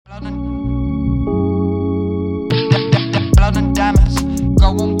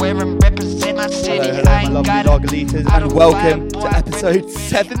Hello, my lovely Lagerlitas, and welcome to episode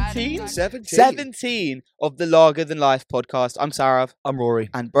 17? 17 of the Lager Than Life podcast. I'm Sarav. I'm Rory.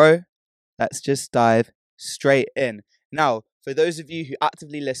 And bro, let's just dive straight in. Now, for those of you who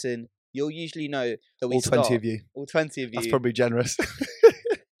actively listen, you'll usually know that we All 20 of you. All 20 of you. That's probably generous.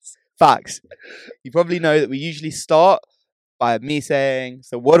 Facts. You probably know that we usually start by me saying,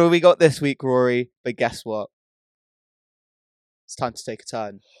 so what do we got this week, Rory? But guess what? It's time to take a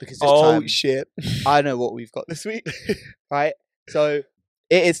turn. Because this time, shit. I know what we've got this week. Right? So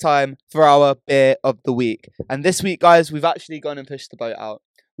it is time for our beer of the week. And this week, guys, we've actually gone and pushed the boat out.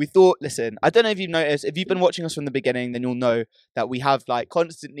 We thought, listen, I don't know if you've noticed, if you've been watching us from the beginning, then you'll know that we have like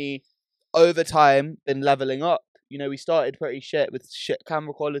constantly over time been leveling up. You know, we started pretty shit with shit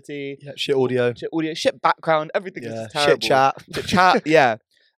camera quality. Yeah, shit audio. Shit background. Everything is terrible. Shit chat. Shit chat, yeah.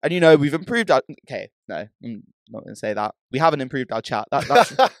 And, you know, we've improved our... Okay, no, I'm not going to say that. We haven't improved our chat.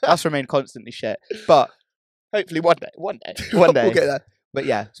 That's remained constantly shit. But hopefully one day. We'll get there. But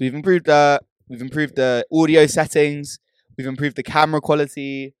yeah, so we've improved the audio settings. We've improved the camera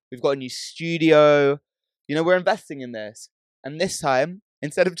quality. We've got a new studio. You know, we're investing in this. And this time,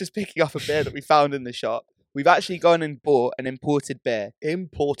 instead of just picking up a beer that we found in the shop, we've actually gone and bought an imported beer.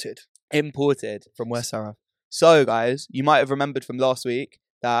 Imported. From where, Sarah? So, guys, you might have remembered from last week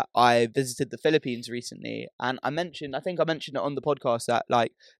that I visited the Philippines recently. And I think I mentioned it on the podcast that,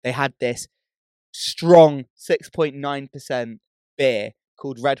 like, they had this strong 6.9% beer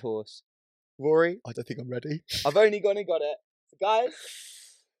called Red Horse. Rory? I don't think I'm ready. I've only gone and got it. So, guys,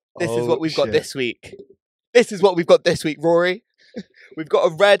 this is what we've got this week. This is what we've got this week, Rory. We've got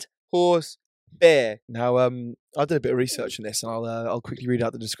a Red Horse beer. Now, I did a bit of research on this, and I'll quickly read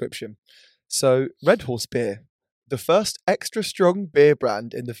out the description. So, Red Horse beer, the first extra strong beer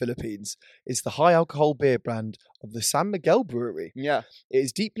brand in the Philippines, is the high alcohol beer brand of the San Miguel Brewery. Yeah. It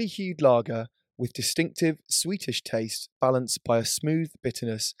is deeply hued lager with distinctive sweetish taste balanced by a smooth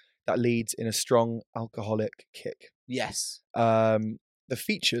bitterness that leads in a strong alcoholic kick. Yes. The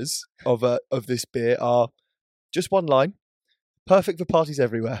features of this beer are just one line, perfect for parties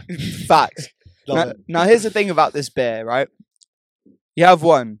everywhere. Facts. Love it. Now, here's the thing about this beer, right? You have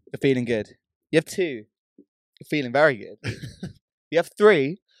one, you're feeling good. You have two, you're feeling very good. You have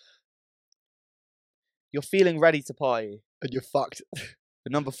three, you're feeling ready to party. And you're fucked.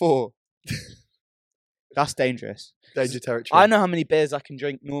 But number four, that's dangerous. Danger territory. I know how many beers I can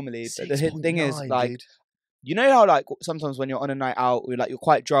drink normally, but the thing is, like, dude. you know how, like, sometimes when you're on a night out, you're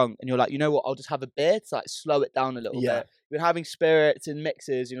quite drunk, and you're like, you know what, I'll just have a beer to, like, slow it down a little bit. You're having spirits and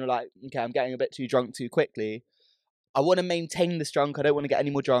mixes, and you're like, okay, I'm getting a bit too drunk too quickly. I want to maintain this drunk. I don't want to get any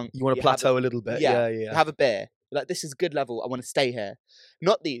more drunk. You want to plateau a little bit. Yeah. Have a beer. You're like, this is good level. I want to stay here.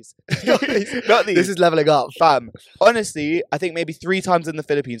 Not these. Not these. This is leveling up. Fam. Honestly, I think maybe 3 times in the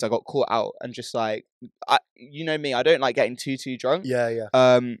Philippines I got caught out and just like, you know me, I don't like getting too drunk. Yeah.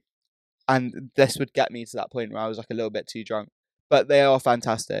 And this would get me to that point where I was like a little bit too drunk. But they are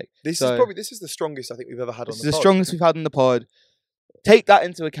fantastic. This is the strongest I think we've ever had on the pod. This is the strongest we've had on the pod. Take that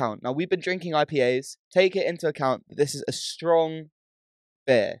into account. Now, we've been drinking IPAs. Take it into account that this is a strong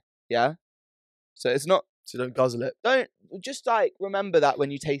beer. Yeah? So it's not... So don't guzzle it. Don't... Just, like, remember that when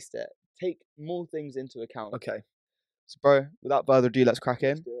you taste it. Take more things into account. Okay. So, bro, without further ado, let's crack in.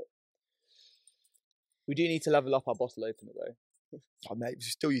 Let's do it. We do need to level up our bottle opener, though. Oh, mate, we're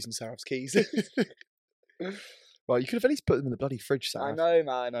still using Sarav's keys. Right, you could have at least put them in the bloody fridge, Sarav. I know,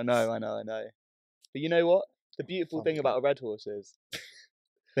 man. I know. But you know what? The beautiful thing about a Red Horse is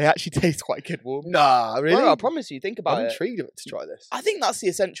they actually taste quite good warm. Nah, really? Bro, I promise you, think about it. I'm intrigued to try this. I think that's the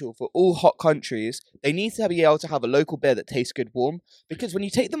essential for all hot countries. They need to be able to have a local beer that tastes good warm, because when you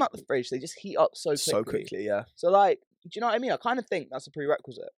take them out the fridge, they just heat up so quickly. So quickly, yeah. So, like, do you know what I mean? I kind of think that's a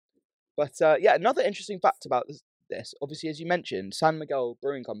prerequisite. But, yeah, another interesting fact about this, obviously, as you mentioned, San Miguel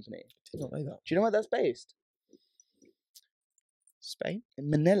Brewing Company. I did not know that. Do you know where that's based? Spain? In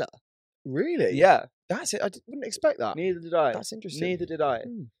Manila. Really? Yeah. That's it. I wouldn't expect that. Neither did I. That's interesting. Neither did I.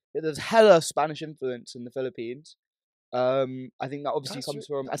 Yeah, there's hella Spanish influence in the Philippines. I think that obviously comes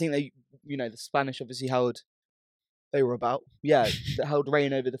from... I think they, you know, the Spanish obviously held... They were about. Yeah, that held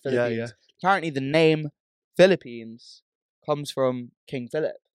reign over the Philippines. Yeah. Apparently the name Philippines comes from King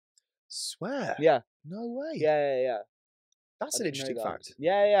Philip. Swear? Yeah. No way. Yeah. That's an interesting fact.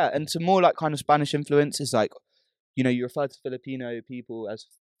 Yeah. And some more, like, kind of Spanish influence is, like, you know, you refer to Filipino people as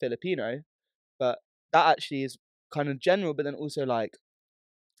Filipino, but that actually is kind of general, but then also, like,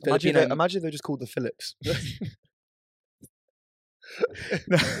 Imagine they're just called the Phillips.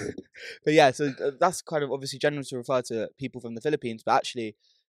 But yeah, so that's kind of obviously general to refer to people from the Philippines, but actually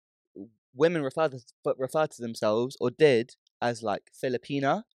women refer to themselves, or did, as like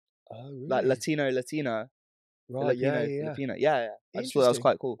Filipina. Oh, really? Like Latina. Right, yeah. Filipino. Yeah. I just thought that was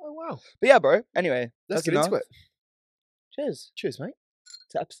quite cool. Oh, wow. But yeah, bro. Anyway, Let's get enough. into it. Cheers. Cheers, mate.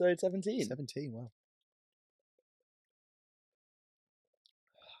 To episode 17. 17, wow.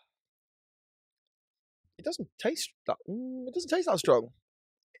 It doesn't taste that strong.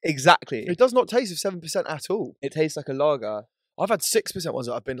 Exactly. It does not taste of 7% at all. It tastes like a lager. I've had 6% ones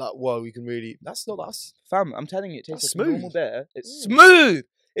that I've been like, whoa, you can really... That's not us. Fam, I'm telling you, it tastes That's like a smooth. normal beer. It's smooth!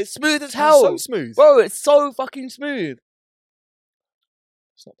 It's smooth as hell! It's so smooth. Bro, it's so fucking smooth.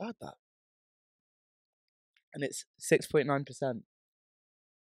 It's not bad, that. And it's 6.9%. Should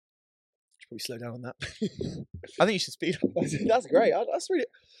probably slow down on that. I think you should speed up. That's great. That's really...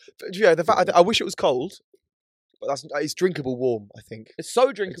 Yeah, the fact I wish it was cold, but it's drinkable warm, I think. It's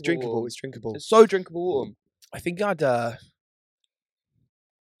so drinkable. It's drinkable. Warm. It's drinkable. It's so drinkable warm. I think I'd...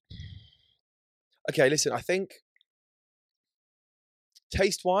 Okay, listen, I think...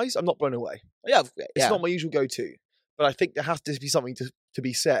 Taste-wise, I'm not blown away. Yeah. It's not my usual go-to. But I think there has to be something to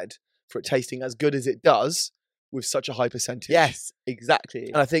be said for it tasting as good as it does with such a high percentage. Yes, exactly.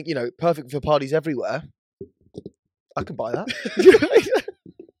 And I think, perfect for parties everywhere. I can buy that.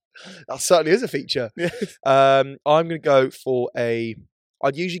 That certainly is a feature. I'm going to go for I'd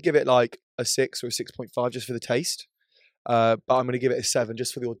usually give it like a 6 or a 6.5 just for the taste. But I'm going to give it a 7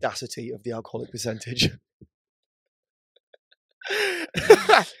 just for the audacity of the alcoholic percentage.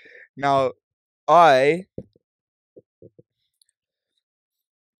 Now,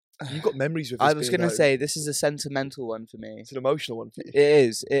 you've got memories with this. I was going to say, this is a sentimental one for me. It's an emotional one for you. It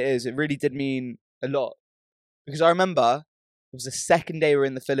is. It really did mean a lot. Because I remember it was the second day we were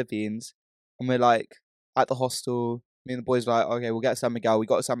in the Philippines and we're like at the hostel. Me and the boys were like, okay, we'll get San Miguel. We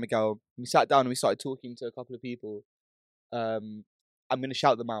got San Miguel. We sat down and we started talking to a couple of people. I'm going to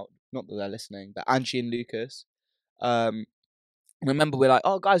shout them out. Not that they're listening, but Angie and Lucas. Remember, we're like,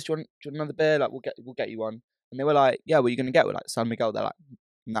 oh, guys, do you want another beer? Like, we'll get you one. And they were like, yeah, what are you going to get? We're like, San Miguel. They're like,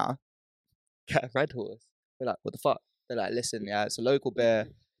 nah, get a Red Horse. We're like, what the fuck? They're like, listen, yeah, it's a local beer.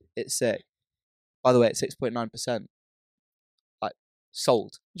 It's sick. By the way, it's 6.9%. Like,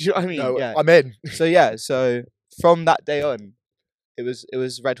 sold. Do you know what I mean? No, yeah. I'm in. So from that day on, it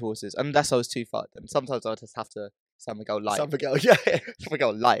was Red Horses. Unless I was too fucked. And sometimes I just have to San Miguel light. San Miguel, yeah. San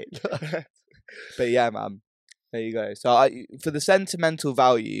Miguel light. But yeah, man. There you go. So for the sentimental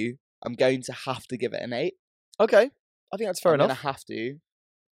value, I'm going to have to give it an 8. Okay. I think that's fair enough. I'm going to have to.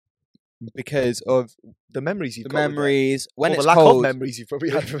 Because of the memories you've got. Memories. When it's the lack cold, of memories you've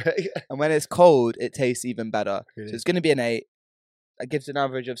probably had from it. And when it's cold, it tastes even better. Really? So it's going to be an 8. That gives an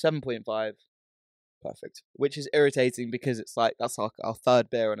average of 7.5. Perfect. Which is irritating because it's like, that's our third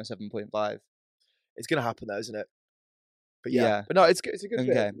beer on a 7.5. It's going to happen though, isn't it? But yeah. But no, it's a good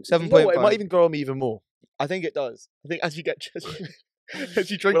beer. Okay. 7.5. It might even grow on me even more. I think it does. I think as you get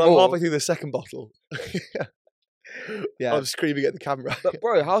as you drink when more. I'm halfway through the second bottle. Yeah. I'm screaming at the camera. But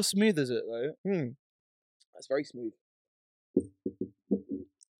bro, how smooth is it though? That's very smooth.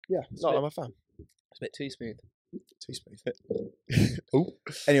 Yeah, I'm a fan. It's a bit too smooth. Too smooth. Oh.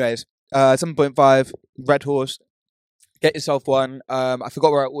 Anyways, 7.5 Red Horse. Get yourself one. I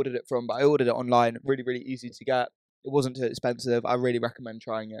forgot where I ordered it from, but I ordered it online. Really, really easy to get. It wasn't too expensive. I really recommend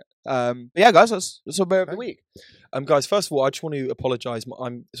trying it. But yeah, guys, that's our beer of the week. Guys, first of all, I just want to apologise.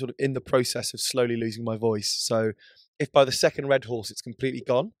 I'm sort of in the process of slowly losing my voice. So if by the second Red Horse it's completely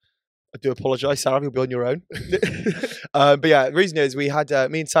gone, I do apologise, Sarah. You'll be on your own. But yeah, the reason is we had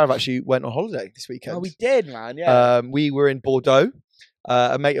me and Sarah actually went on holiday this weekend. Oh, we did, man. Yeah. We were in Bordeaux.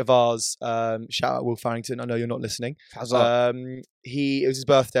 A mate of ours, shout out Will Farrington. I know you're not listening. It was his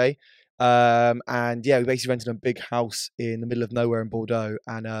birthday. And yeah, we basically rented a big house in the middle of nowhere in Bordeaux,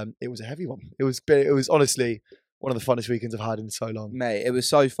 and it was a heavy one. It was honestly one of the funnest weekends I've had in so long. Mate, it was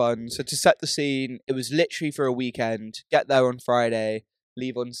so fun. So to set the scene, it was literally for a weekend. Get there on Friday,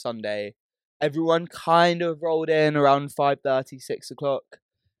 leave on Sunday. Everyone kind of rolled in around 5:30, 6 o'clock.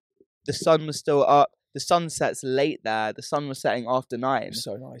 The sun was still up. The sun sets late there. The sun was setting after 9. It was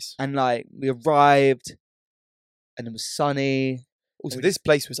so nice. And like we arrived, and it was sunny. Also, this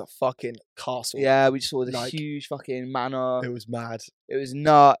place was a fucking castle. Yeah, we just saw this huge fucking manor. It was mad. It was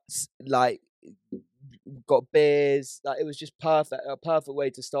nuts. Like, got beers. Like, it was just perfect. A perfect way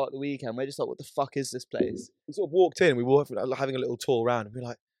to start the weekend. We're just like, what the fuck is this place? We sort of walked in and we were having a little tour around, and we were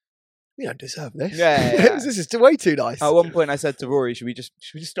like, we don't deserve this. Yeah. This is way too nice. At one point, I said to Rory, should we just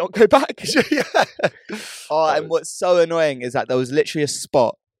not go back? Yeah. And what's so annoying is that there was literally a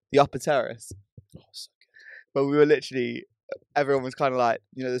spot, the upper terrace. Oh, so good. But we were literally, everyone was kind of like,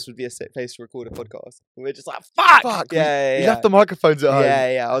 this would be a sick place to record a podcast. And we're just like, fuck! Yeah. You left the microphones at home.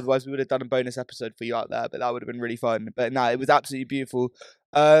 Yeah. Otherwise, we would have done a bonus episode for you out there, but that would have been really fun. But no, it was absolutely beautiful.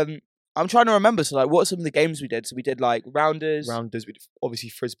 I'm trying to remember. So, like, what are some of the games we did? So we did like rounders. We did obviously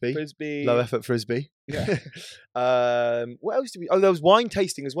frisbee. Frisbee. Low effort frisbee. Yeah. What else did we? Oh, there was wine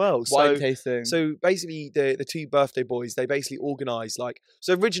tasting as well. Wine tasting. So basically, the two birthday boys, they basically organised like.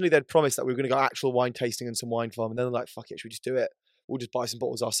 So originally they'd promised that we were going to go actual wine tasting and some wine farm, and then they're like, "Fuck it, should we just do it? We'll just buy some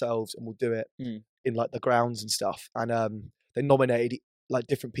bottles ourselves and we'll do it in like the grounds and stuff." And they nominated like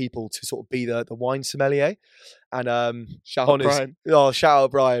different people to sort of be the wine sommelier. And shout out Brian. Oh, shout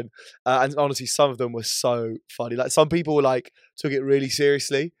out Brian. And honestly, some of them were so funny. Like some people were like took it really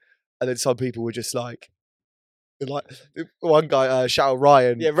seriously, and then some people were just like one guy, shout out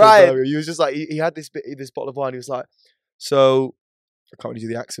Ryan. Yeah, Ryan. He was just like he had this bottle of wine. He was like, so I can't really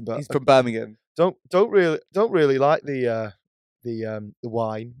do the accent, but he's from Birmingham. Don't really like the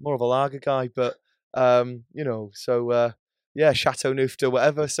wine. More of a lager guy, but yeah, Chateau Neuf or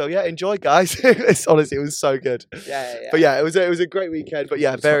whatever. So yeah, enjoy, guys. Honestly, it was so good. Yeah. But yeah, it was a great weekend. But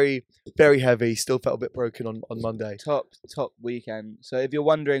yeah, very, very heavy. Still felt a bit broken on Monday. Top weekend. So if you're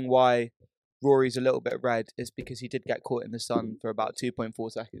wondering why Rory's a little bit red, it's because he did get caught in the sun for about 2.4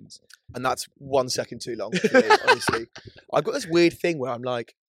 seconds. And that's 1 second too long, for me, honestly. I've got this weird thing where I'm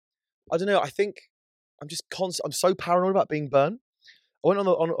like, I don't know, I think I'm just I'm so paranoid about being burnt. I went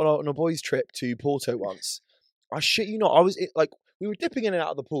on a boys' trip to Porto once. I shit you not, we were dipping in and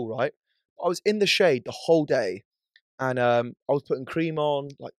out of the pool, right? I was in the shade the whole day, and I was putting cream on,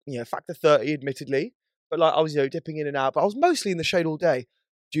 like, factor 30, admittedly, but like I was, dipping in and out, but I was mostly in the shade all day.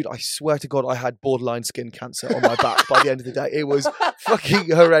 Dude, I swear to God, I had borderline skin cancer on my back by the end of the day. It was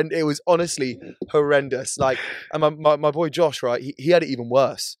fucking horrendous. It was honestly horrendous. Like, and my boy Josh, right? He had it even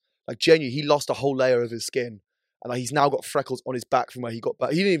worse. Like, genuinely, he lost a whole layer of his skin. And like, he's now got freckles on his back from where he got back.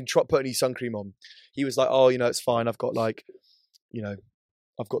 He didn't even put any sun cream on. He was like, oh, it's fine. I've got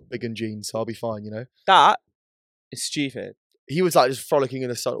I've got big and jeans, so I'll be fine, That is stupid. He was like just frolicking in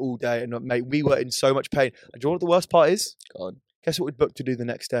the sun all day. And mate, we were in so much pain. And do you know what the worst part is? Go on. Guess what we'd booked to do the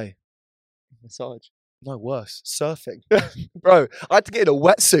next day? Massage. No, worse. Surfing. Bro, I had to get in a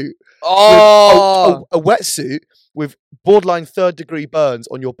wetsuit. Oh! A wetsuit with borderline 3rd degree burns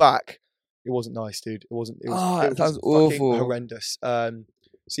on your back. It wasn't nice, dude. It wasn't. It was, that sounds awful. Horrendous. So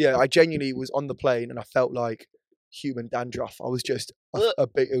yeah, I genuinely was on the plane and I felt like human dandruff. I was just a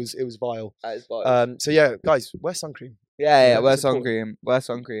big. It was vile. That is vile. So yeah, guys, wear sun cream. Yeah, wear sun cream. Wear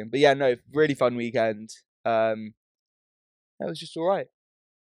sun cream. But yeah, no, really fun weekend. That was just all right.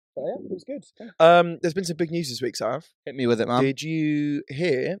 But yeah, it was good. There's been some big news this week, Sav. Hit me with it, man. Did you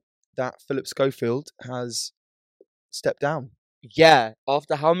hear that Phillip Schofield has stepped down? Yeah.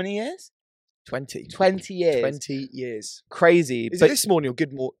 After how many years? 20. 20 years. 20 years. Crazy. Is it this morning or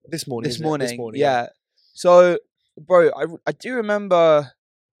this morning? This morning. This morning. Yeah. So, bro, I do remember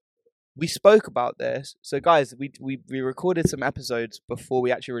we spoke about this. So, guys, we recorded some episodes before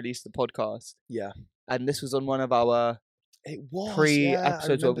we actually released the podcast. Yeah. And this was on one of our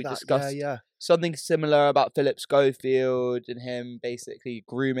pre-episodes where we discussed something similar about Phillip Schofield and him basically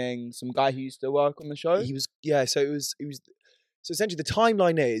grooming some guy who used to work on the show. He was, yeah. So it was. So essentially, the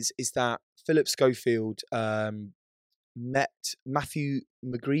timeline is that Phillip Schofield met Matthew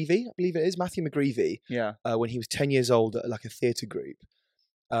McGreevy, I believe it is Matthew McGreevy. Yeah. When he was 10 years old at like a theatre group,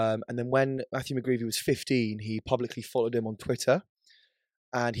 and then when Matthew McGreevy was 15, he publicly followed him on Twitter,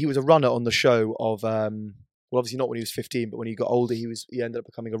 and he was a runner on the show of. Well, obviously not when he was 15, but when he got older, he ended up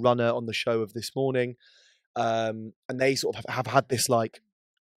becoming a runner on the show of This Morning, and they sort of have had this like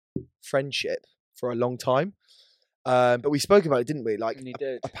friendship for a long time. But we spoke about it, didn't we? Like,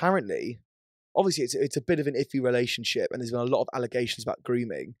 apparently, obviously, it's a bit of an iffy relationship, and there's been a lot of allegations about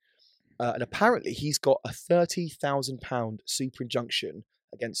grooming. And apparently, he's got a £30,000 super injunction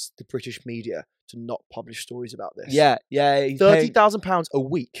against the British media to not publish stories about this. Yeah. £30,000 a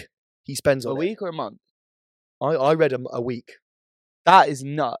week he spends on a week or a month. I read a week. That is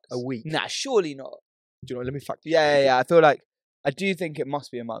nuts. A week. Nah, surely not. Do you know? Let me fact. Yeah. I feel like I do think it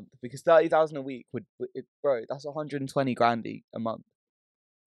must be a month because 30,000 a week bro, that's 120 grand a month.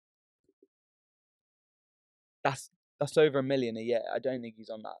 That's over $1 million a year. I don't think he's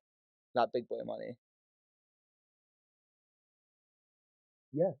on that big boy money.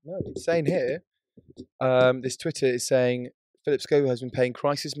 Yeah, no, it's saying here. This Twitter is saying Phillip Schofield has been paying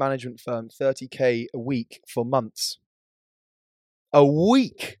crisis management firm $30,000 a week for months. A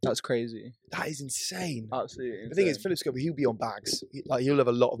week. That's crazy. That is insane. Absolutely insane. The thing is, Phillip Schofield, he'll be on bags. He'll have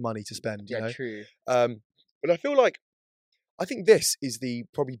a lot of money to spend. You know? True. But I think this is the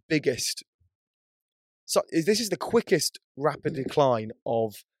probably biggest. So this is the quickest rapid decline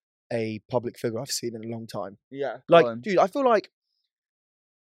of a public figure I've seen in a long time. Yeah. Dude, I feel like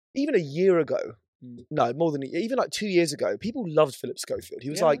even a year ago, No, more than even like 2 years ago, people loved Philip Schofield. He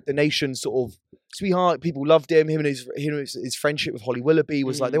was Yeah. like the nation's sort of sweetheart. People loved him. Him and his friendship with Holly Willoughby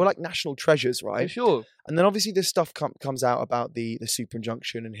was like they were like national treasures, right? For sure. And then obviously this stuff comes out about the super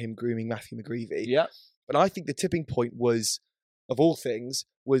injunction and him grooming Matthew McGreevy. Yeah. But I think the tipping point was, of all things,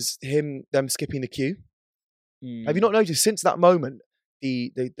 was them skipping the queue. Have you not noticed since that moment?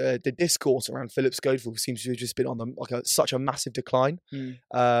 The discourse around Philip Schofield seems to have just been on such a massive decline.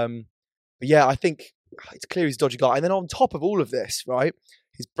 But yeah, I think it's clear he's a dodgy guy. And then on top of all of this, right,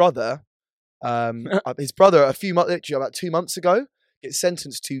 his brother, about 2 months ago, gets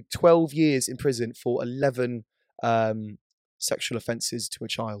sentenced to 12 years in prison for 11 sexual offences to a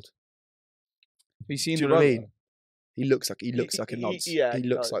child. Have you seen Do you know what I mean? He looks like a nonce. Yeah, he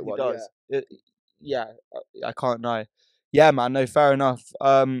looks like one. Does. Yeah, I can't lie. Yeah, man. No, fair enough.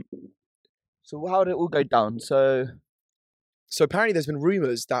 So how did it all go down? So apparently there's been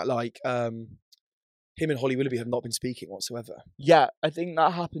rumours that him and Holly Willoughby have not been speaking whatsoever. Yeah, I think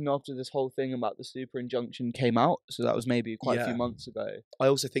that happened after this whole thing about the super injunction came out. So that was maybe quite a few months ago. I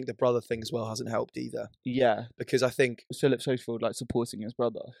also think the brother thing as well hasn't helped either. Yeah, because I think Philip Schofield supporting his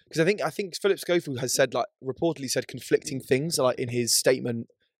brother. Because I think Philip Schofield has said reportedly said conflicting things in his statement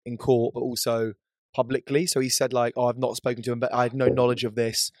in court, but also publicly. So he said I've not spoken to him, but I had no knowledge of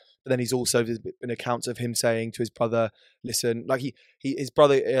this. But then there's been accounts of him saying to his brother, listen, his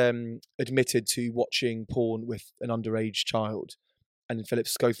brother admitted to watching porn with an underage child. And then Philip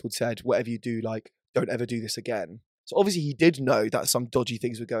Schofield said, whatever you do, don't ever do this again. So obviously he did know that some dodgy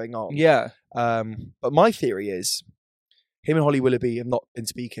things were going on. Yeah. But my theory is him and Holly Willoughby have not been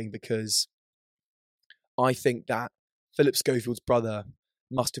speaking because I think that Philip Schofield's brother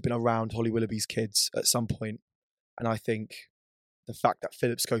must have been around Holly Willoughby's kids at some point. And I think the fact that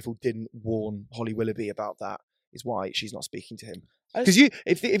Philip Schofield didn't warn Holly Willoughby about that is why she's not speaking to him. Because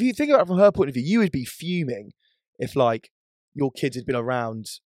if you think about it from her point of view, you would be fuming if your kids had been around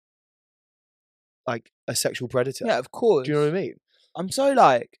a sexual predator. Yeah, of course. Do you know what I mean? I'm so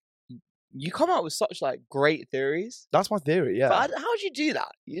you come out with such great theories. That's my theory. Yeah. But how do you do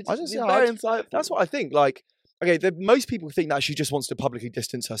that? You're very insightful. That's what I think. Okay, most people think that she just wants to publicly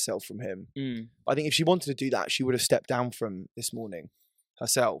distance herself from him. I think if she wanted to do that, she would have stepped down from This Morning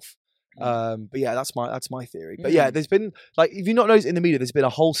herself. But yeah, that's my theory. But yeah, there's been if you not noticed in the media, there's been a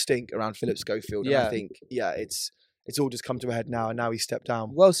whole stink around Philip Schofield. And I think it's all just come to a head now, and now he's stepped down.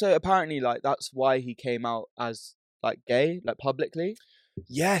 Well, so apparently that's why he came out as gay, publicly.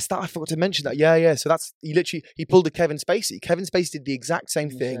 Yes, that I forgot to mention that. Yeah. So he pulled a Kevin Spacey. Kevin Spacey did the exact same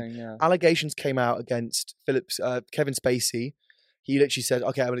thing. Allegations came out against Kevin Spacey. He literally said,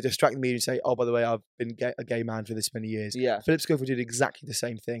 "Okay, I'm going to distract the media and say, oh, by the way, I've been a gay man for this many years." Yeah. Philip Schofield did exactly the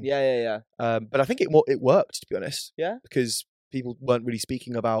same thing. Yeah. But I think it worked, to be honest. Yeah. Because people weren't really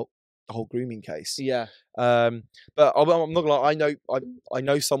speaking about the whole grooming case. Yeah. But I'm not gonna lie. I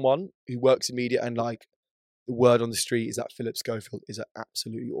know someone who works in media, and the word on the street is that Philip Schofield is an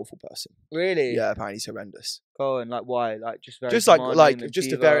absolutely awful person. Really? Yeah, apparently he's horrendous. Oh, and why? Just very just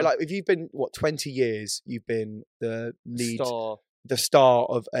just a very if you've been 20 years, you've been the lead, the star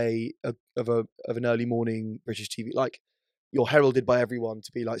of an early morning British TV. You're heralded by everyone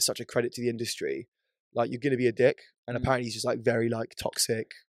to be such a credit to the industry. You're going to be a dick, and apparently he's just very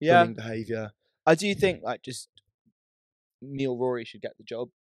toxic, bullying behaviour. I do think just Neil Rory should get the job.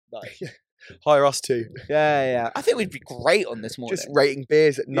 Hire us too. Yeah. I think we'd be great on This Morning. Just rating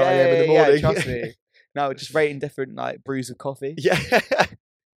beers at 9 a.m. in the morning. Yeah, trust me. No, just rating different brews of coffee. Yeah.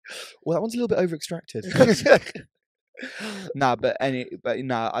 Well, that one's a little bit over extracted. but I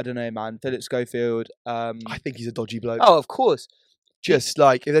don't know, man. Philip Schofield. I think he's a dodgy bloke. Oh, of course. Just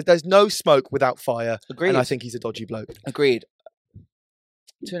there's no smoke without fire. Agreed. And I think he's a dodgy bloke. Agreed.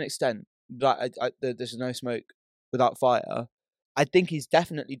 To an extent, there's no smoke without fire. I think he's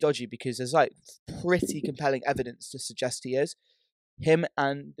definitely dodgy because there's pretty compelling evidence to suggest he is. Him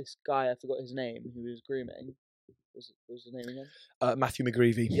and this guy, I forgot his name, who was grooming. What was his name again? Matthew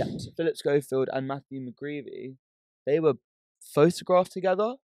McGreevy. Yeah, so Philip Schofield and Matthew McGreevy, they were photographed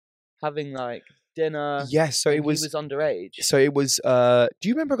together, having dinner. Yes, so he was underage. So it was. Do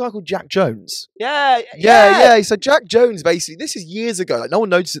you remember a guy called Jack Jones? Yeah. So Jack Jones, basically, this is years ago. No one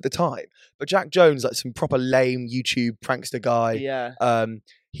noticed at the time, but Jack Jones, some proper lame YouTube prankster guy. Yeah.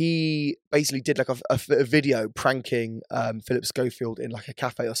 He basically did a video pranking Philip Schofield in a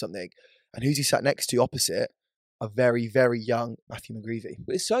cafe or something, and who's he sat next to opposite? A very, very young Matthew McGreevy.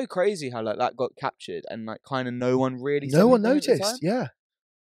 But it's so crazy how that got captured and kind of no one really. No one noticed. Yeah.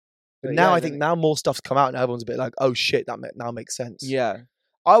 But now I think now more stuff's come out and everyone's a bit oh shit, that now makes sense. Yeah.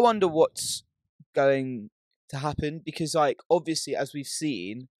 I wonder what's going to happen because obviously as we've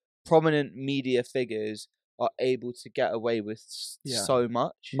seen, prominent media figures are able to get away with so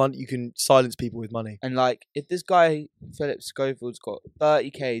much. Money, you can silence people with money. And like, if this guy Phillip Schofield's got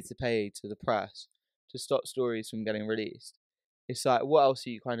 30k to pay to the press to stop stories from getting released, it's like, what else are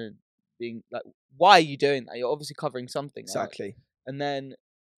you kind of being like? Why are you doing that? You're obviously covering something, Exactly. Right? And then,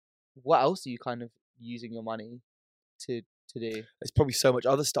 what else are you kind of using your money to do? There's probably so much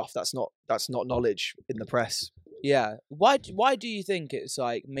other stuff that's not knowledge in the press. Yeah. Why do you think it's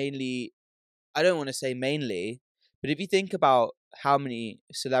like mainly? I don't want to say mainly, but if you think about how many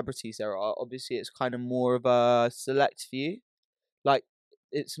celebrities there are, obviously it's kind of more of a select few. Like,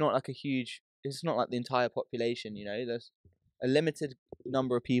 it's not like it's not like the entire population, you know? There's a limited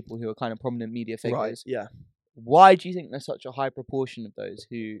number of people who are kind of prominent media figures. Right, yeah. Why do you think there's such a high proportion of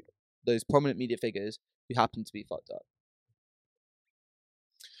those prominent media figures who happen to be fucked up?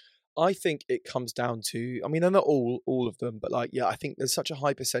 I think it comes down to, I mean, they're not all of them, but like, yeah, I think there's such a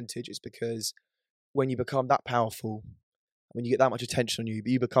high percentage. It's because when you become that powerful, when you get that much attention on you,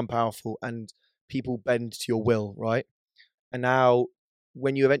 you become powerful and people bend to your will, right? And now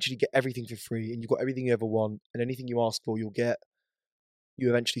when you eventually get everything for free and you've got everything you ever want and anything you ask for, you'll get, you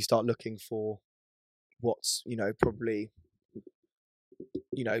eventually start looking for what's, probably,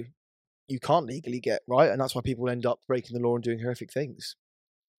 you can't legally get, right? And that's why people end up breaking the law and doing horrific things.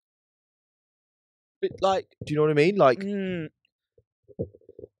 But like, do you know what I mean? Like,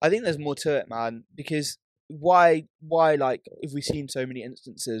 I think there's more to it, man. Because why? Like, if we've seen so many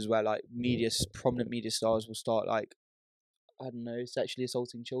instances where like prominent media stars will start like, I don't know, sexually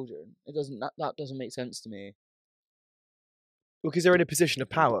assaulting children. That doesn't make sense to me. Because they're in a position of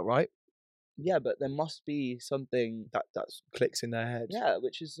power, right? Yeah, but there must be something that clicks in their head. Yeah,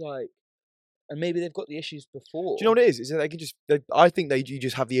 which is like, and maybe they've got the issues before. Do you know what it is? Is that they can just? I think you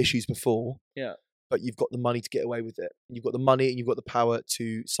just have the issues before. Yeah. But you've got the money to get away with it. You've got the money and you've got the power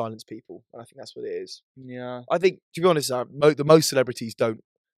to silence people. And I think that's what it is. Yeah. I think, to be honest, the most celebrities don't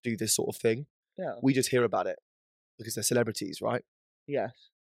do this sort of thing. Yeah. We just hear about it because they're celebrities, right? Yes.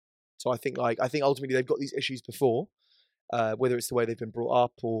 So I think ultimately they've got these issues before, whether it's the way they've been brought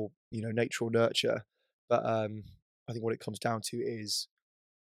up or, nature or nurture. But I think what it comes down to is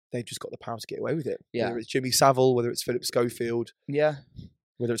they've just got the power to get away with it. Yeah. Whether it's Jimmy Savile, whether it's Phillip Schofield. Yeah.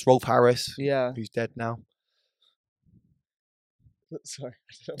 Whether it's Rolf Harris, who's dead now. Sorry.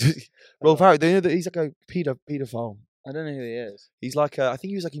 Rolf Harris, they know that he's like a paedophile. I don't know who he is. He's like I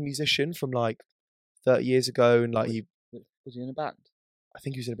think he was like a musician from like 30 years ago, and like was he in a band? I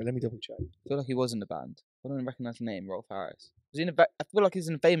think he was in a band. Let me double check. I feel like he was in a band. I don't recognise the name, Rolf Harris. Was he in I feel like he's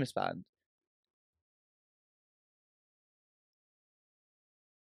in a famous band.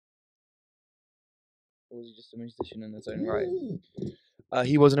 Or was he just a musician in his own right?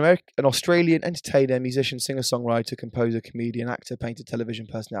 He was an Australian entertainer, musician, singer-songwriter, composer, comedian, actor, painter, television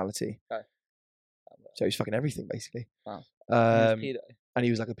personality. Okay. So he's fucking everything, basically. Wow. And he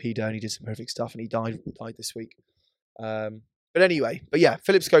was like a pedo, and he did some horrific stuff, and he died this week. But anyway,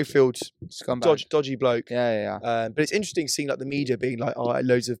 Phillip Schofield, dodgy bloke. Yeah. But it's interesting seeing like the media being like,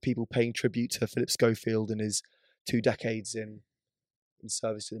 loads of people paying tribute to Phillip Schofield and his 2 decades in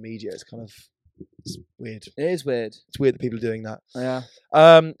service to the media. It's weird. It is weird. It's weird that people are doing that. Yeah.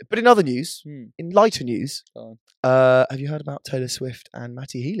 But in other news, in lighter news, have you heard about Taylor Swift and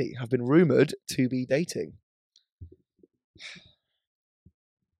Matty Healy? Have been rumoured to be dating.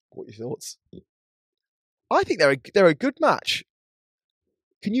 What are your thoughts? I think they're a good match.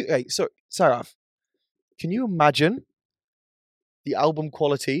 Sarah, can you imagine the album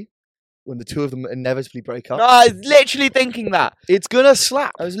quality when the two of them inevitably break up? No, I was literally thinking that. It's gonna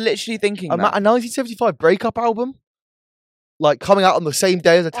slap. I was literally thinking that. A 1975 breakup album, like coming out on the same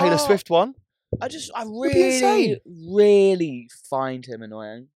day as a Taylor Swift one. I really find him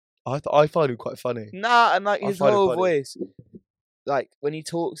annoying. I find him quite funny. Nah, and like his whole voice. Like when he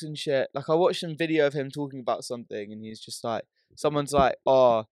talks and shit. Like I watched some video of him talking about something and he's just like, someone's like,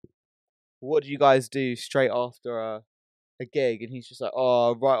 what do you guys do straight after a gig? And he's just like,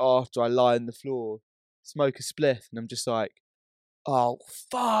 right after I lie on the floor, smoke a spliff. And I'm just like, oh,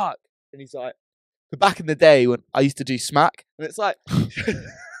 fuck. And he's like, but back in the day when I used to do smack. And it's like...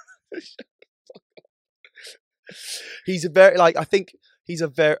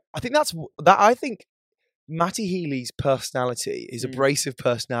 I think Matty Healy's personality, his abrasive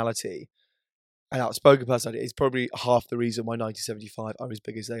personality and outspoken personality is probably half the reason why 1975 are as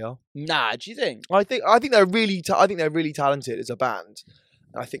big as they are. Nah, do you think? I think they're really talented as a band.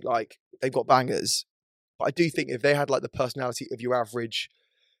 I think like they've got bangers, but I do think if they had like the personality of your average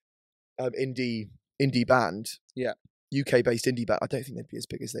indie band, yeah, UK based indie band, I don't think they'd be as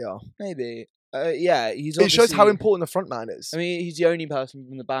big as they are. Maybe Yeah, he's. It shows how important the front man is. I mean, he's the only person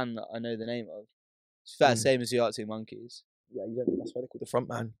from the band that I know the name of. It's fair, same as the Arctic Monkeys. Yeah, you don't. That's why they call the front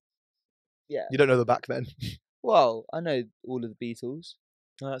man. Yeah. You don't know the back men. Well, I know all of the Beatles.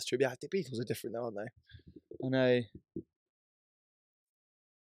 No, that's true. Yeah, the Beatles are different though, aren't they? I know.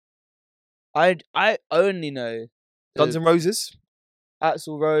 I only know Guns N' Roses,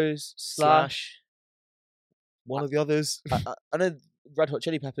 Axl Rose, Slash. One of the others. I know Red Hot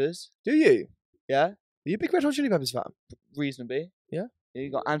Chili Peppers. Do you? Yeah. Are you a big Red Hot Chili Peppers fan? Reasonably. Yeah. You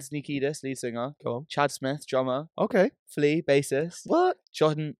got Anthony Kiedis, lead singer. Go on. Chad Smith, drummer. Okay. Flea, bassist. What?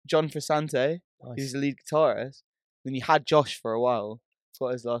 John Frusciante, who's the lead guitarist. Then you had Josh for a while.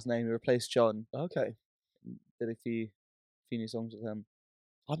 Forgot his last name. He replaced John. Okay. Did a few new songs with him.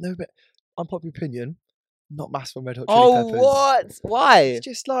 I've never been. Unpopular opinion. Not massive on Red Hot Chili Peppers. Oh, what? Why? It's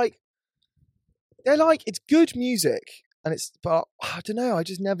just like they're like it's good music, but I don't know. I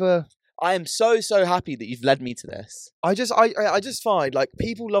just never. I am so happy that you've led me to this. I just find like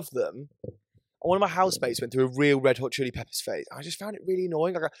people love them. One of my housemates went through a real Red Hot Chili Peppers phase. I just found it really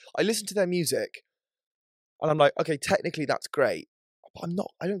annoying. Like I listen to their music, and I'm like, okay, technically that's great, but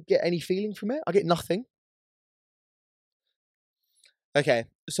I don't get any feeling from it. I get nothing. Okay,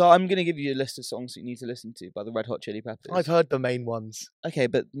 so I'm going to give you a list of songs that you need to listen to by the Red Hot Chili Peppers. I've heard the main ones. Okay,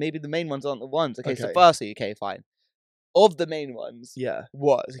 but maybe the main ones aren't the ones. Okay, so firstly, okay, fine. Of the main ones,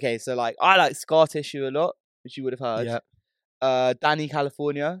 what? Okay, so like I like Scar Tissue a lot, which you would have heard. Yeah. Danny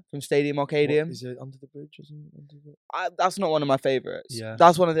California from Stadium Arcadium. Is it Under the Bridge or something? That's not one of my favorites. Yeah.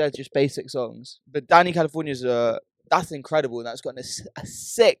 That's one of their just basic songs. But Danny California's that's incredible, and that's got a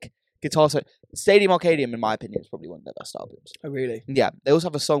sick guitar solo. Stadium Arcadium, in my opinion, is probably one of their best albums. Oh, really? Yeah. They also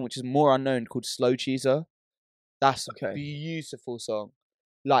have a song which is more unknown called Slow Cheeser. That's okay. A beautiful song.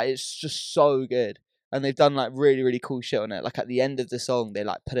 Like, it's just so good. And they've done, like, really, really cool shit on it. Like, at the end of the song, they,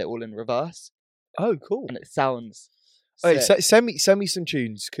 like, put it all in reverse. Oh, cool. And it sounds sick. Send me some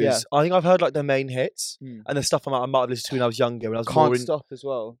tunes, because I think I've heard, like, their main hits. And the stuff I might have listened to when I was younger. When I was Can't Stop as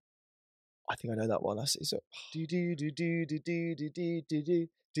well. I think I know that one.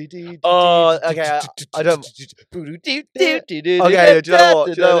 Oh, okay. I don't. Okay, do you know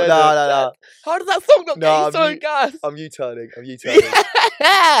what? No. How does that song not get you so gas? I'm U-turning.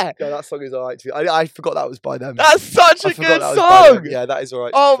 Yeah. No, that song is alright. I forgot that was by them. That's such a good song. Yeah, that is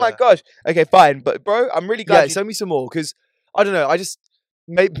alright. Oh my gosh. Okay, fine. But bro, I'm really glad. Yeah, send me some more, because I don't know. I just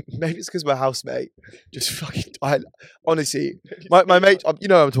maybe it's because my housemate just fucking. Honestly, my mate. You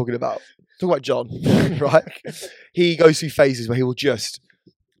know what I'm talking about. I'm talking about John, right? He goes through phases where he will just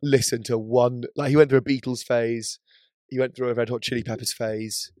listen to one. Like, he went through a Beatles phase. He went through a Red Hot Chili Peppers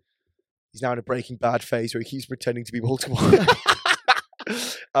phase. He's now in a Breaking Bad phase where he keeps pretending to be Baltimore.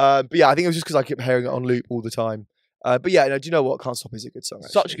 But yeah, I think it was just because I kept hearing it on loop all the time. But yeah, no, do you know what? Can't Stop is a good song.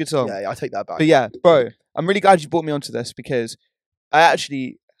 Actually. Such a good song. Yeah, I take that back. But yeah, bro, I'm really glad you brought me onto this, because I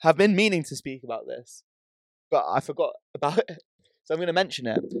actually have been meaning to speak about this, but I forgot about it. So I'm going to mention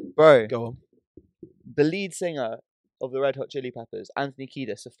it. Bro, go on. The lead singer of the Red Hot Chili Peppers, Anthony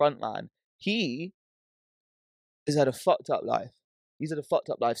Kiedis, the frontman, he has had a fucked up life. He's had a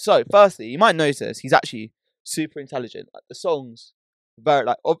fucked up life. So, firstly, you might notice he's actually super intelligent. Like, the songs, very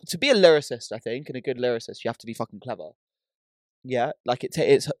like to be a lyricist, I think, and a good lyricist, you have to be fucking clever. Yeah, like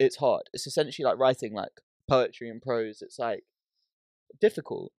it's hard. It's essentially like writing like poetry and prose. It's like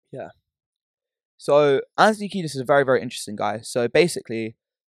difficult. Yeah. So Anthony Kiedis is a very, very interesting guy. So basically,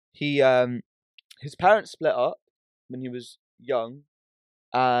 his parents split up when he was young,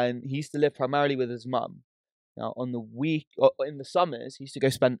 and he used to live primarily with his mum. Now, in the summers, he used to go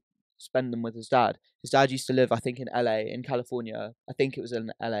spend them with his dad. His dad used to live, I think, in LA, in California. I think it was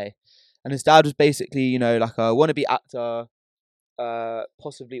in LA. And his dad was basically, you know, like a wannabe actor,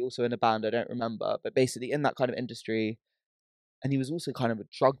 possibly also in a band, I don't remember, but basically in that kind of industry. And he was also kind of a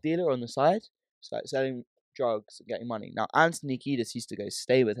drug dealer on the side, so like selling drugs and getting money. Now, Anthony Kiedis used to go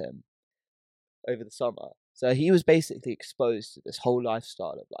stay with him over the summer. So he was basically exposed to this whole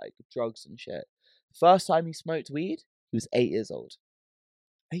lifestyle of like drugs and shit. First time he smoked weed, he was 8 years old.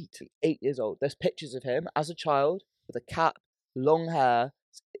 8 years old. There's pictures of him as a child with a cap, long hair,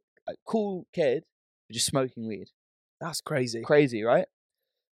 a cool kid, just smoking weed. That's crazy. Crazy, right?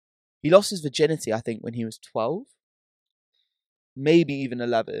 He lost his virginity, I think, when he was 12. Maybe even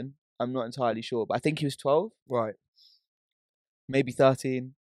 11. I'm not entirely sure, but I think he was 12. Right. Maybe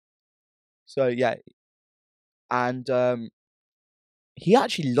 13. So, yeah. And he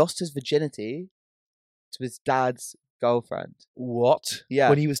actually lost his virginity to his dad's girlfriend. What? Yeah.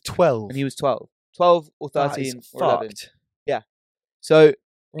 When he was 12? When he was 12. 12 or 13 that is or 11. Fucked. Yeah. So,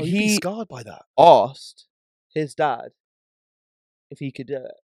 well, he'd be scarred by that. Asked his dad if he could do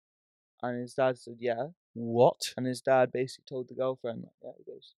it. And his dad said, yeah. What? And his dad basically told the girlfriend, like, yeah,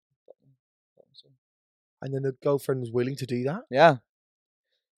 he goes, fuck me. And then the girlfriend was willing to do that? Yeah.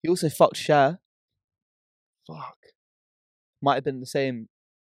 He also fucked Cher. Fuck. Might have been the same.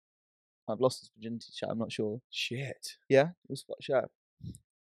 I've lost his virginity to Cher, I'm not sure. Shit. Yeah, it was fucked Cher.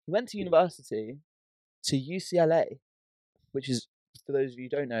 He went to university, to UCLA, which is, for those of you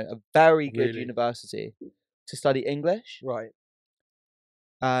who don't know, a very good university to study English. Right.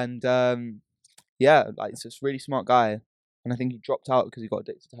 And yeah, like it's this really smart guy. And I think he dropped out because he got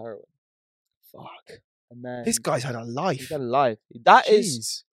addicted to heroin. Fuck. And then This guy's had a life. he's had a life. That Jeez.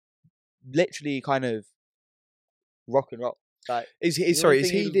 is literally kind of rock and roll. Like, is he? you Sorry, wouldn't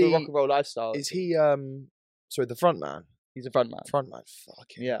is think he he was the? a rock and roll lifestyle? Is he? Sorry, the front man. He's a front man. Front man.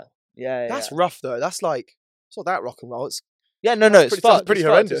 Fucking. Yeah. Yeah. That's rough though. That's like. It's not that rock and roll. It's. Yeah, no, it's pretty, fucked. pretty It's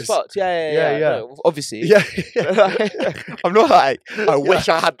horrendous. fucked. Yeah. No, obviously. Yeah. I'm not like, I wish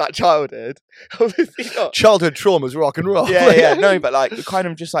I had that childhood. Obviously not. Childhood trauma's rock and roll. Yeah. No, but like, kind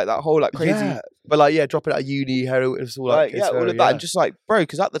of just like that whole like crazy. Yeah. But like, yeah, dropping out of uni, heroin, it's all like, yeah, all of that. And just like, bro,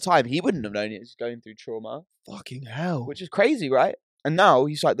 because at the time, he wouldn't have known he was going through trauma. Fucking hell. Which is crazy, right? And now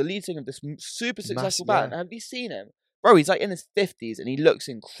he's like the lead singer of this super successful band. Yeah. Have you seen him? Bro, he's like in his 50s and he looks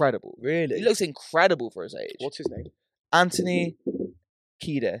incredible. Really? He looks incredible for his age. What's his name? Anthony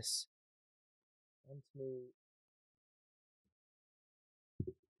Kiedis.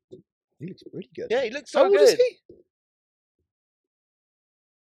 He looks really good. Yeah, he looks How so old good. is he?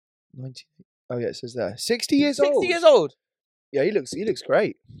 19. Oh yeah, it says there. 60 years 60 old. years old. Yeah, he looks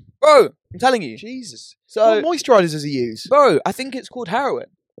great. Bro, I'm telling you. Jesus. So, What moisturisers does he use? bro, I think it's called heroin.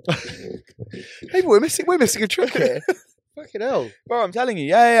 Maybe we're missing a trick here. Fucking hell. Bro, I'm telling you.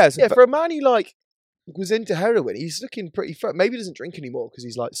 Yeah. So, Yeah, for a man who like was into heroin, he's looking pretty maybe he doesn't drink anymore because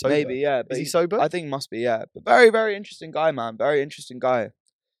he's like sober. maybe, yeah. But Is he sober? I think must be, yeah. But very, very interesting guy, man. Very interesting guy.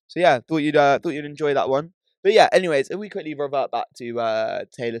 So yeah, thought you'd enjoy that one. But yeah, anyways, if we quickly revert back to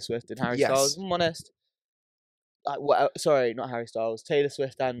Taylor Swift and Harry Styles, if I'm honest. Sorry, not Harry Styles. Taylor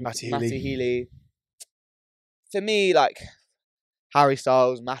Swift and Matty Healy. For me, like Harry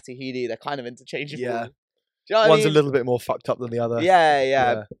Styles, Matty Healy, they're kind of interchangeable. Yeah. Do you know what One's I mean? a little bit more fucked up than the other.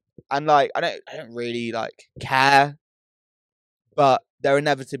 Yeah. And like, I don't really like care, but they're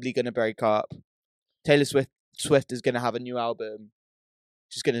inevitably going to break up. Taylor Swift is going to have a new album.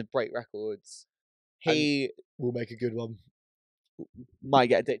 She's going to break records. He will make a good one. Might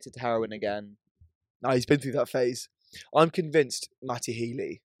get addicted to heroin again. No, he's been through that phase. I'm convinced Matty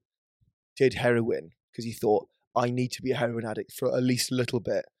Healy did heroin because he thought, I need to be a heroin addict for at least a little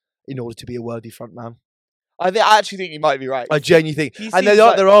bit in order to be a worthy frontman. I actually think you might be right. I genuinely think. And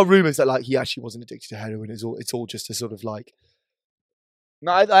there are rumours that like he actually wasn't addicted to heroin. It's all just a sort of like...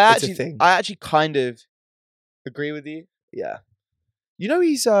 No, I actually kind of agree with you. Yeah. You know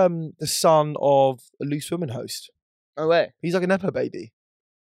he's the son of a Loose Women host. No way. He's like a Nepo baby.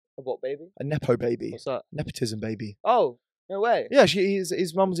 A what baby? A Nepo baby. What's that? Nepotism baby. Oh, no way. Yeah,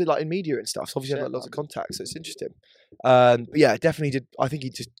 his mum was in media and stuff. So obviously had like, lots of contacts, so it's interesting. But yeah, definitely did. I think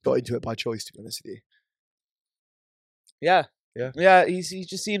he just got into it by choice, to be honest with you. Yeah. He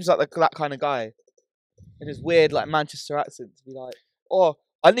just seems like that kind of guy, in his weird like Manchester accent to be like, oh,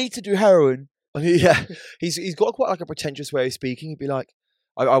 I need to do heroin. Yeah, he's got quite like a pretentious way of speaking. He'd be like,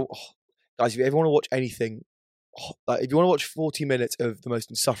 guys, if you ever want to watch anything, like if you want to watch 40 minutes of the most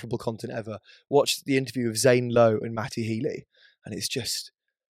insufferable content ever, watch the interview of Zane Lowe and Matty Healy, and it's just,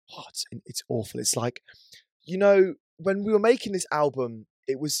 it's awful. It's like, when we were making this album,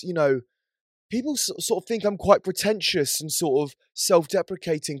 it was, people sort of think I'm quite pretentious and sort of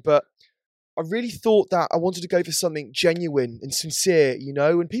self-deprecating, but I really thought that I wanted to go for something genuine and sincere,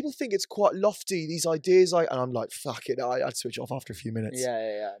 and people think it's quite lofty, these ideas, and I'm like, fuck it, I'd switch off after a few minutes.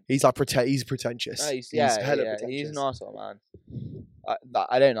 Yeah. He's like, he's pretentious. No, he's hella pretentious. He's an arsehole, man.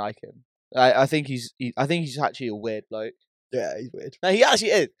 I don't like him. I think he's actually a weird bloke. Yeah, he's weird. No, he actually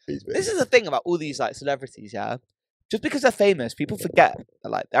is. He's weird. This is the thing about all these like celebrities, yeah. Just because they're famous, people forget that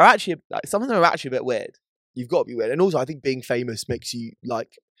like they're actually like some of them are actually a bit weird. You've got to be weird, and also I think being famous makes you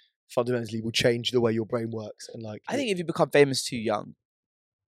like fundamentally will change the way your brain works. And like, I think if you become famous too young,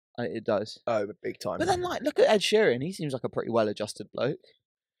 it does. Oh, big time. But then like, look at Ed Sheeran. He seems like a pretty well-adjusted bloke.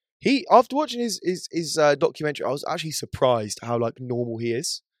 After watching his documentary, I was actually surprised how like normal he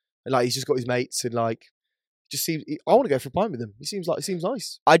is, and like he's just got his mates and like just seems. I want to go for a pint with him. He seems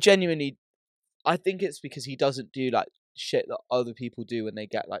nice. I think it's because he doesn't do like shit that other people do when they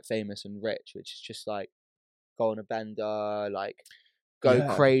get like famous and rich, which is just like go on a bender, like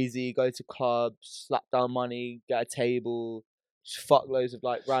go crazy, go to clubs, slap down money, get a table, just fuck loads of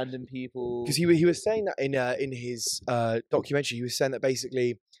like random people. Because he was saying that in his documentary, he was saying that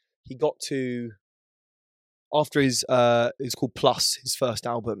basically he got to after his it's called Plus, his first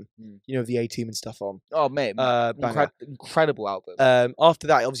album. You know, the A-Team and stuff on. Oh mate, incredible album. After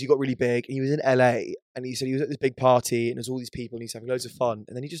that, obviously, he got really big. And he was in LA, and he said he was at this big party, and there's all these people, and he's having loads of fun.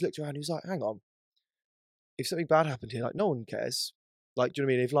 And then he just looked around, and he was like, "Hang on, if something bad happened here, like no one cares. Like, do you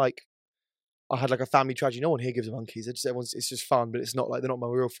know what I mean? If like I had like a family tragedy, no one here gives a monkeys. It's just fun, but it's not like they're not my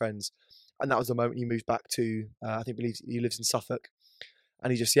real friends." And that was the moment he moved back to. I think he lives in Suffolk,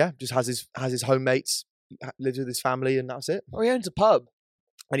 and he just has his home mates. Lives with his family, and that's it. Oh, he owns a pub.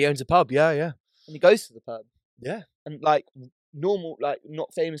 And he owns a pub, yeah. And he goes to the pub. Yeah. And like normal, like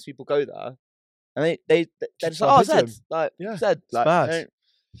not famous people go there. And they're just like, oh, Zed. Like, yeah. Zed. Like, mad.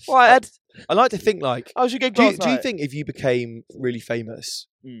 All right, Ed. I like to think like, how's your gig do last night? you think if you became really famous,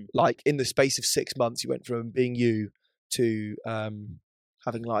 like in the space of 6 months, you went from being you to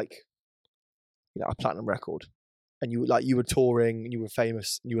having like, a platinum record, and you were touring and you were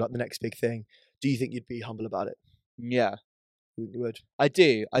famous and you were like the next big thing, do you think you'd be humble about it? Yeah. You would. I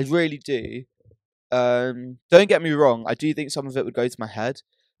do. I really do. Don't get me wrong. I do think some of it would go to my head.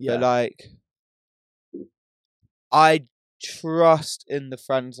 Yeah. But like, I trust in the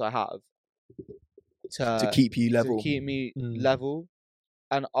friends I have to keep you level. To keep me level.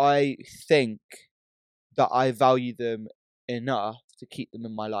 And I think that I value them enough to keep them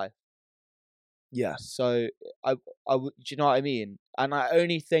in my life. Yeah. So I do you know what I mean? And I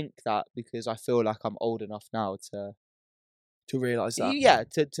only think that because I feel like I'm old enough now to realise that. Yeah,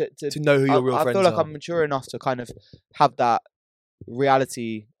 to know who your real friends are. I feel like I'm mature enough to kind of have that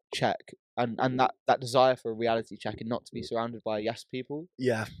reality check and that desire for a reality check, and not to be surrounded by yes people.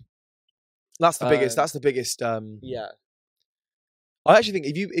 Yeah. That's the biggest. That's the biggest. Yeah. I actually think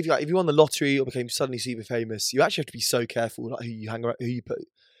if you won the lottery or became suddenly super famous, you actually have to be so careful like who you hang around, who you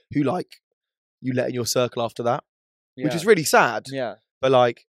let in your circle after that, which is really sad. Yeah. But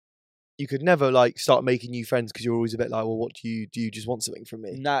like, you could never like start making new friends because you're always a bit like, well, what do you just want something from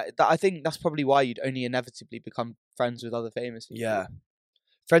me? Nah, I think that's probably why you'd only inevitably become friends with other famous people. Yeah.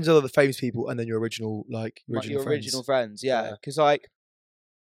 Friends with other famous people, and then your original friends. Yeah. Because like,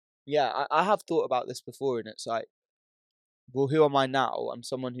 I have thought about this before, and it's like, well, who am I now? I'm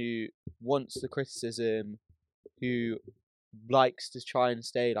someone who wants the criticism, who likes to try and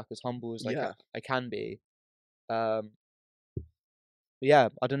stay like as humble as I can be. Yeah,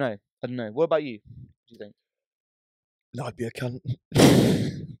 I don't know. What about you? What do you think? No, I'd be a cunt.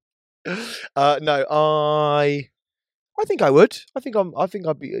 No, I think I would. I think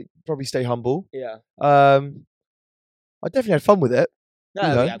I'd be probably stay humble. Yeah. I definitely had fun with it.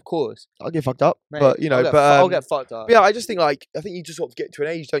 No, yeah, of course. I'll get fucked up, mate, but I'll get fucked up. Yeah, I just think like I think you just sort of get to an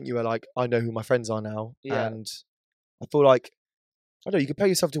age, don't you, where like I know who my friends are now, and I feel like I don't know, you compare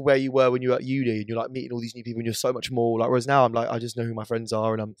yourself to where you were when you were at uni, and you're like meeting all these new people, and you're so much more like. Whereas now I'm like I just know who my friends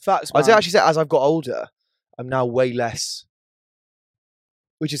are, and Facts, I actually say as I've got older, I'm now way less,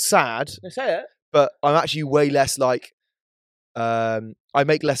 which is sad. Say it, but I'm actually way less like. I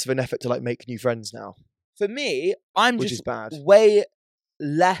make less of an effort to like make new friends now. For me, I'm which just is bad. Way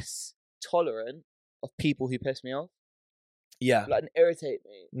less tolerant of people who piss me off. Yeah. Like, and irritate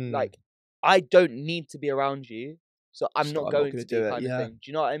me. Like, I don't need to be around you, so I'm not going to do it. Kind of thing. Do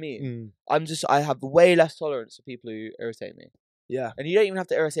you know what I mean? I have way less tolerance for people who irritate me. Yeah. And you don't even have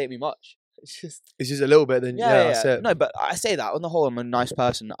to irritate me much. It's just a little bit. Then that's it. No, but I say that on the whole, I'm a nice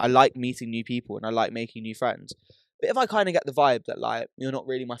person. I like meeting new people and I like making new friends. But if I kind of get the vibe that like you're not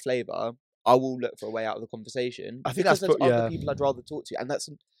really my flavour, I will look for a way out of the conversation. I think there's other people I'd rather talk to, and that's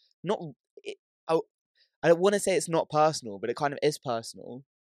not. I don't want to say it's not personal, but it kind of is personal.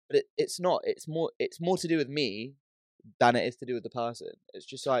 But it's not. It's more to do with me than it is to do with the person. It's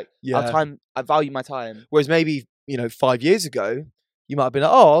just like I value my time. Whereas maybe 5 years ago, you might have been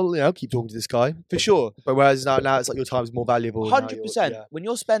like, oh, I'll keep talking to this guy for sure. But whereas now it's like your time's more valuable. 100%. When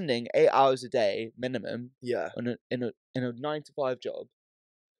you're spending 8 hours a day minimum, in a 9 to 5 job.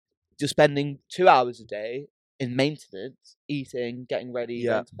 You're spending 2 hours a day in maintenance, eating, getting ready,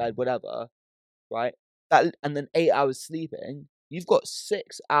 going to bed, whatever, right? And then 8 hours sleeping. You've got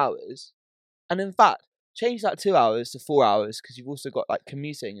 6 hours, and in fact, change that 2 hours to 4 hours because you've also got like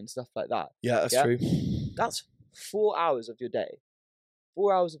commuting and stuff like that. Yeah, that's true. That's 4 hours of your day.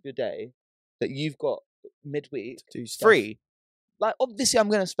 4 hours of your day that you've got midweek free. Like, obviously, I'm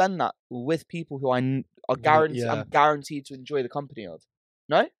going to spend that with people who I'm guaranteed to enjoy the company of.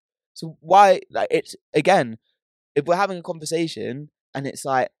 No. So why, like, it's, again, if we're having a conversation and it's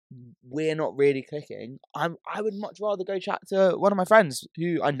like, we're not really clicking, I would much rather go chat to one of my friends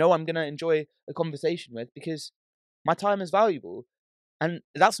who I know I'm going to enjoy a conversation with because my time is valuable. And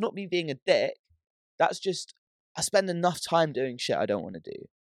that's not me being a dick. That's just, I spend enough time doing shit I don't want to do.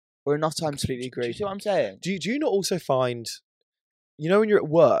 or enough time to... completely agree. Do you see what I'm saying? Do you not also find, when you're at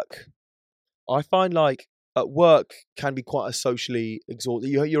work, I find like at work can be quite a socially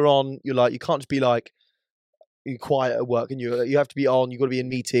exhausting. You're like, you can't just be like, you're quiet at work, and you have to be on. You've got to be in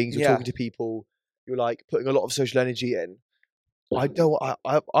meetings. You're talking to people. You're like putting a lot of social energy in. I've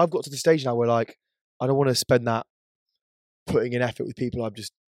got to the stage now where like I don't want to spend that putting in effort with people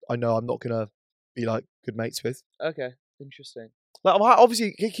I know I'm not gonna be like good mates with. Okay, interesting. Like I'm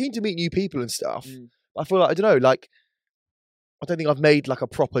obviously keen to meet new people and stuff. I feel like I don't know. Like I don't think I've made like a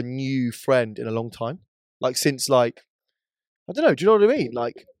proper new friend in a long time. Like since like I don't know. Do you know what I mean?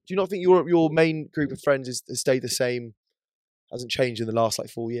 Like, do you not think your main group of friends has stayed the same? Hasn't changed in the last like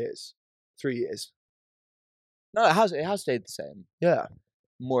 4 years, 3 years? No, it has. It has stayed the same. Yeah,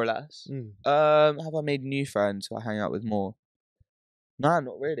 more or less. Have I made new friends who I hang out with more? No,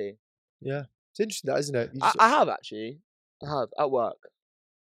 not really. Yeah, it's interesting, that isn't it? I have actually. I have at work.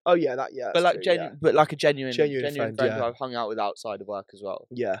 Oh yeah, but like but like a genuine friend who I've hung out with outside of work as well.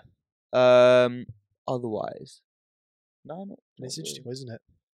 Yeah. Otherwise, no, not it's really. interesting, isn't it?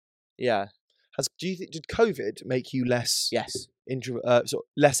 Yeah. Did COVID make you less? Yes.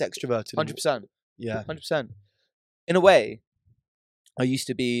 Less extroverted? 100%. Yeah. 100%. In a way, I used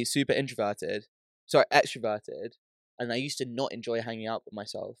to be super extroverted, and I used to not enjoy hanging out with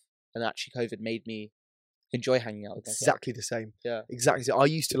myself. And actually, COVID made me enjoy hanging out with myself. Exactly the same. Yeah. Exactly. I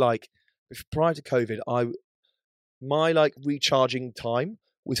used to prior to COVID, my like recharging time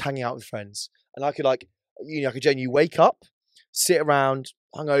was hanging out with friends, and I could I could genuinely wake up, sit around,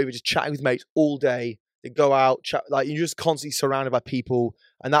 hungover, just chatting with mates all day. Then go out, chat. Like you're just constantly surrounded by people,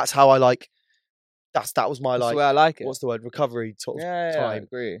 and that's how I like. That was my That's like. the way I like it. What's the word? Recovery sort of time. Yeah, I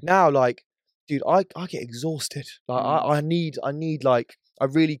agree. Now, like, dude, I get exhausted. Like, I need like, I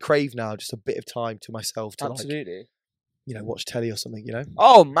really crave now just a bit of time to myself to absolutely. Watch telly or something.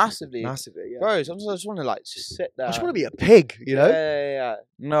 Oh, massively, yeah. Bro, sometimes I just want to just sit there. I just want to be a pig. Yeah.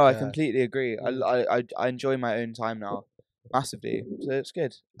 No, I completely agree. I enjoy my own time now, massively. So it's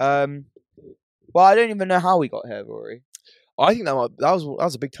good. Well, I don't even know how we got here, Rory. I think that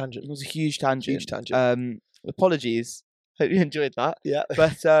was a big tangent. It was a huge tangent. Apologies. Hope you enjoyed that. Yeah.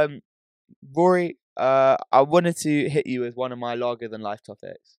 But Rory, I wanted to hit you with one of my larger than life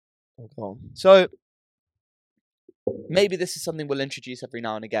topics. Oh, go on. So maybe this is something we'll introduce every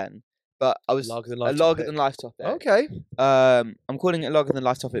now and again. But I was larger than life topic. Okay. I'm calling it larger than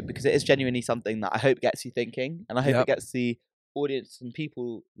life topic because it is genuinely something that I hope gets you thinking, and I hope it gets the audience and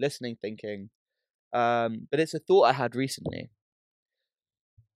people listening thinking. But it's a thought I had recently.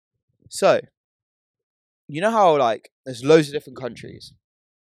 So, you know how there's loads of different countries,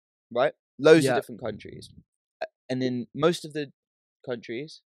 right? Loads of different countries, and in most of the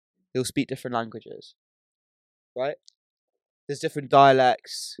countries, they'll speak different languages, right? There's different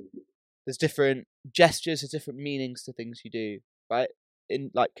dialects. There's different gestures. There's different meanings to things you do, right?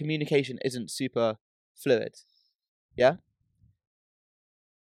 In communication isn't super fluid, yeah.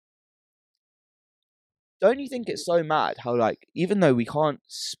 Don't you think it's so mad how even though we can't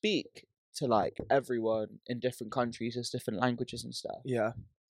speak to everyone in different countries, there's different languages and stuff. Yeah.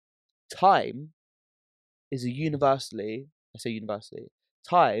 Time is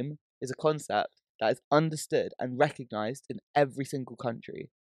time is a concept that is understood and recognized in every single country.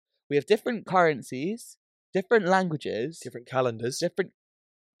 We have different currencies, different languages, different calendars. Do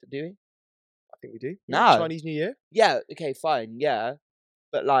we? I think we do. No. Chinese New Year? Yeah, okay, fine, yeah.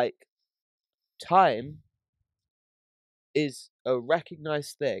 But time is a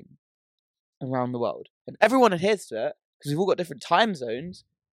recognized thing around the world. And everyone adheres to it because we've all got different time zones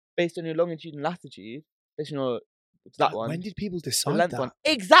based on your longitude and latitude, based on your one. When did people decide that? One.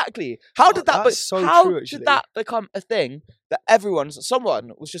 Exactly. How did that did that become a thing that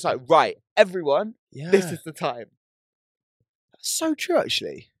someone was just right, everyone, this is the time. That's so true,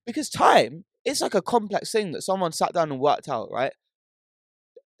 actually. Because time, it's a complex thing that someone sat down and worked out, right?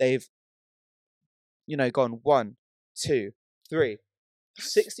 They've, gone 1, 2, 3,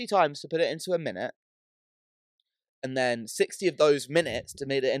 60 times to put it into a minute, and then 60 of those minutes to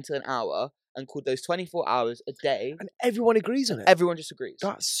make it into an hour, and called those 24 hours a day. And everyone agrees on it. Everyone just agrees.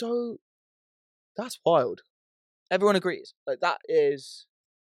 That's wild. Everyone agrees. That is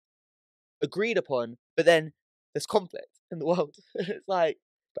agreed upon, but then there's conflict in the world. It's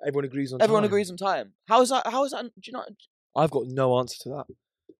but everyone agrees on time. Everyone agrees on time. How is that? Do you know? I've got no answer to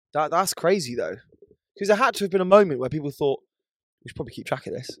that. That's crazy, though. Because there had to have been a moment where people thought, we should probably keep track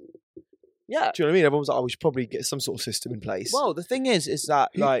of this. Yeah. Do you know what I mean? Everyone was we should probably get some sort of system in place. Well, the thing is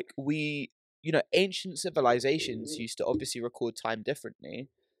that, we, ancient civilizations used to obviously record time differently.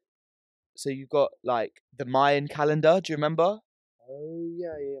 So you've got, the Mayan calendar. Do you remember?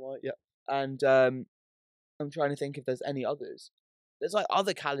 Oh yeah. And I'm trying to think if there's any others. There's like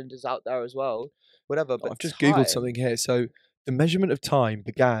other calendars out there as well. Whatever. But I've just googled something here. So the measurement of time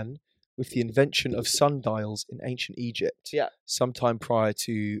began with the invention of sundials in ancient Egypt. Yeah. Sometime prior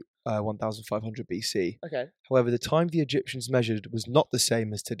to 1500 BC. Okay. However, the time the Egyptians measured was not the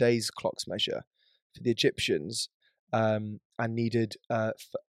same as today's clocks measure. For the Egyptians, and indeed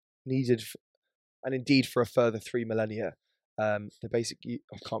for a further 3 millennia, the basic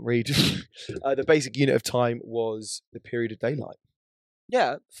I can't read. The basic unit of time was the period of daylight.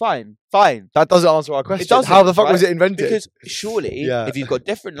 Yeah, fine. That doesn't answer our question. It doesn't, how the fuck right? was it invented? Because surely, if you've got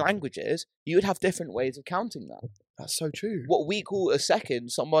different languages, you would have different ways of counting that. That's so true. What we call a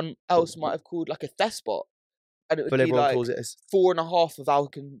second, someone else might have called like a thespot. And it would be everyone like calls it as 4.5 of our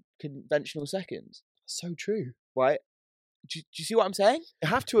conventional seconds. so true. Right? Do you see what I'm saying? It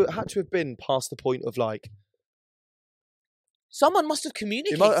had to have been past the point of like. Someone must have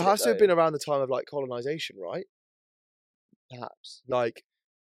communicated. It has to have been around the time of like colonization, right? Perhaps. Like,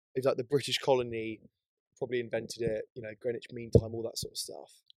 if like the British colony probably invented it, Greenwich Mean Time, all that sort of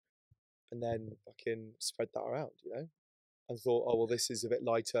stuff, and then fucking spread that around, and thought, oh well, this is a bit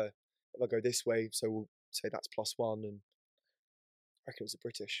lighter if I go this way, so we'll say that's +1, and I reckon it was the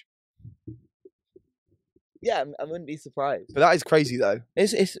British. Yeah, I wouldn't be surprised. But that is crazy, though.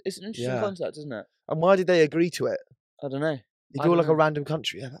 It's an interesting concept, isn't it? And why did they agree to it? I don't know. If you're like a random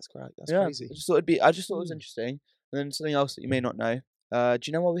country, yeah, that's great. That's crazy. I just thought it was interesting. And then something else that you may not know. Do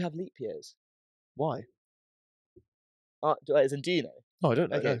you know why we have leap years? Why? Do you know? No, I don't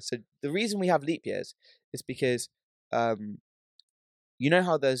know. Okay, so the reason we have leap years is because, you know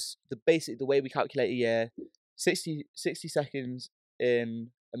how there's the way we calculate a year, 60 seconds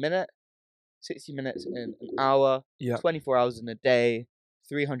in a minute, 60 minutes in an hour, 24 hours in a day,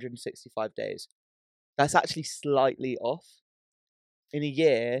 365 days. That's actually slightly off. In a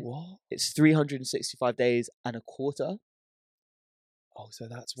year, it's 365 days and a quarter. Oh, so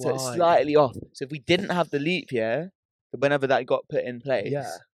that's why. So it's slightly off. So if we didn't have the leap year, whenever that got put in place,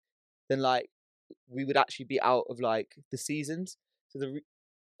 then like we would actually be out of like the seasons. So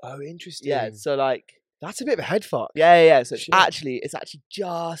interesting. Yeah, so like that's a bit of a head fuck. Yeah. So it's actually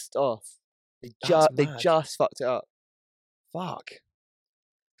just off. They just fucked it up. Fuck.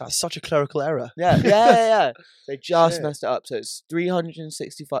 That's such a clerical error. Yeah. They just messed it up. So it's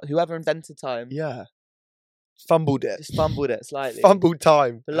 365. Whoever invented time. Yeah. Fumbled it. Just fumbled it slightly. Fumbled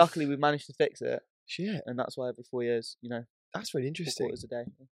time. But luckily we managed to fix it. Shit. And that's why every 4 years, That's really interesting. 4 quarters a day.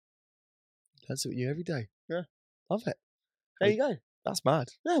 Learn something new every day. Yeah. Love it. There you go. That's mad.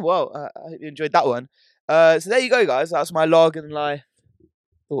 Yeah, well, I hope you enjoyed that one. So there you go, guys. That's my log and life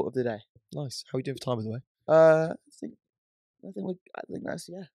thought of the day. Nice. How are we doing for time, by the way? I think that's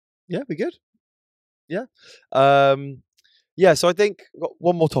Yeah, we good. Yeah. So I think we've got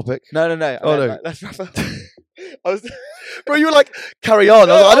one more topic. No. Oh no. Let's wrap up. Bro, you were like, carry on.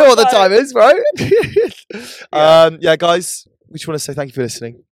 I know what the time is, bro. Guys, we just want to say thank you for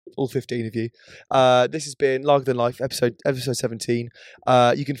listening. All 15 of you. This has been Larger Than Life, episode 17.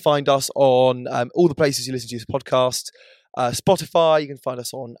 You can find us on all the places you listen to this podcast. Spotify, you can find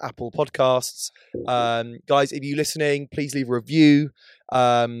us on Apple Podcasts. Guys, if you're listening, please leave a review,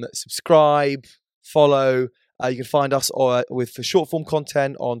 subscribe, follow. You can find us for short form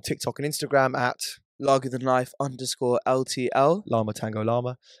content on TikTok and Instagram at largerthanlife_LTL. Llama Tango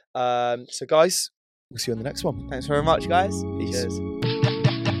Llama. So guys, we'll see you on the next one. Thanks very much, guys. Peace. Cheers.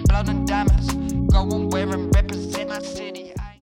 Blood and diamonds, go on wearing